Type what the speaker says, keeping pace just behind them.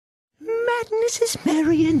Madness is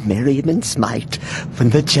merry and merriment smite when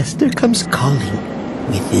the jester comes calling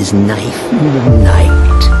with his knife in the night.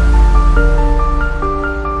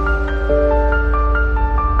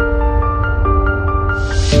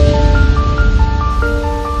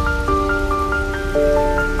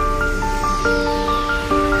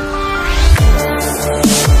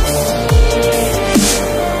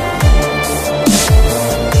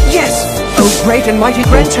 Great and mighty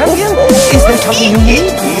Grand Champion? Is there something you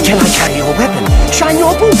need? Can I carry your weapon? Shine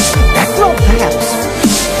your boots? That rope, perhaps?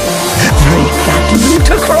 Break that loot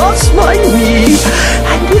across my knee,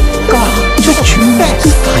 and with God to choose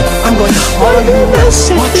to fight, I'm going to follow you and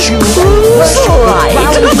watch you right.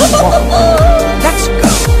 Let's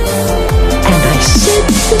go. And I said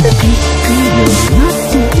to the baker, you're not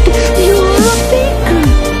dead, you're a baker.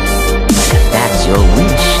 But if that's your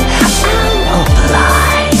wish, I'll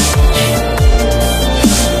oblige.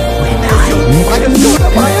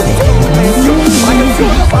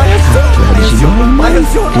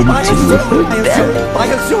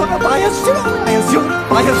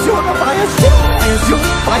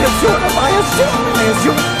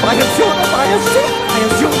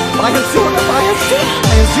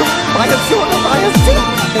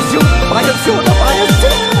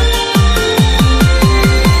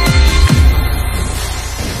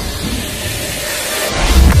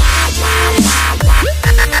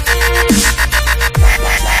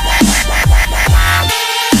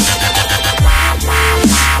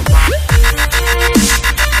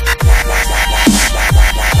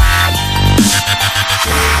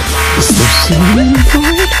 Singing for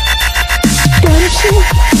it? Dancing?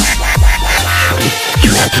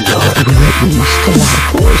 Dread Lord will at least allow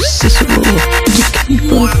poor Cicero to keep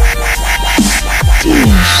her.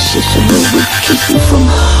 Dear Cicero will keep you from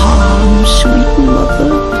harm, sweet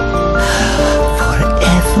mother,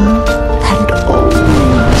 forever and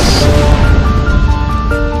always.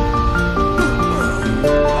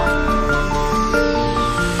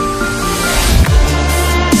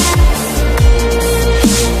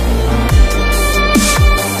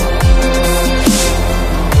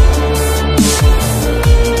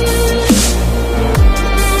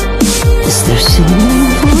 Is there singing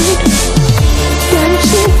for it?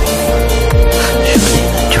 Dancing? Surely the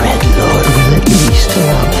dread Lord will at least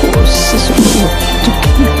allow poor Cicero to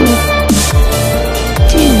keep her.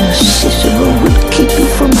 Dear Cicero will keep you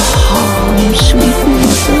from harm, sweet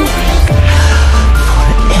mother,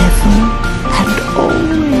 forever and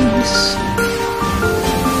always.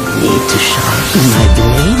 Need to sharpen my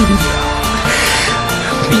blade,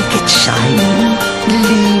 make it shiny,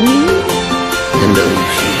 gleaming, and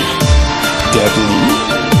deadly.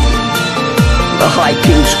 The High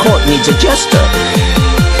King's court needs a jester.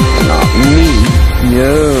 Not me.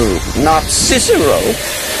 No, not Cicero.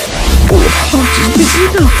 Oh, the heart is busy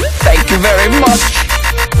enough. Thank you very much.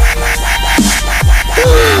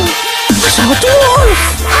 I saw a dwarf.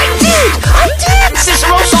 I did.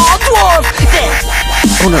 Cicero saw a dwarf. There.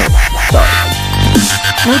 Oh no, sorry.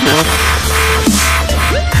 No dwarf.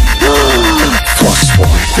 Forsworn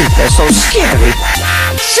think they're so scary.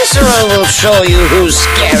 Cicero will show you who's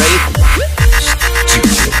scary.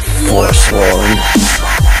 Stupid Forsworn.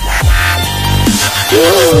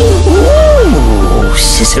 Ooh,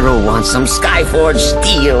 Cicero wants some Skyforge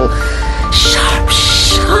steel. Sharp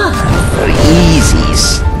for easy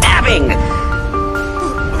stabbing.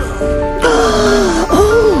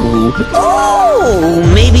 Oh,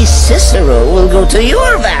 maybe Cicero will go to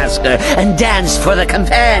your Vasker and dance for the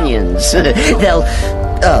companions. They'll,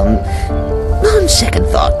 on second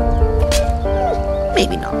thought,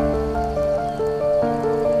 maybe not.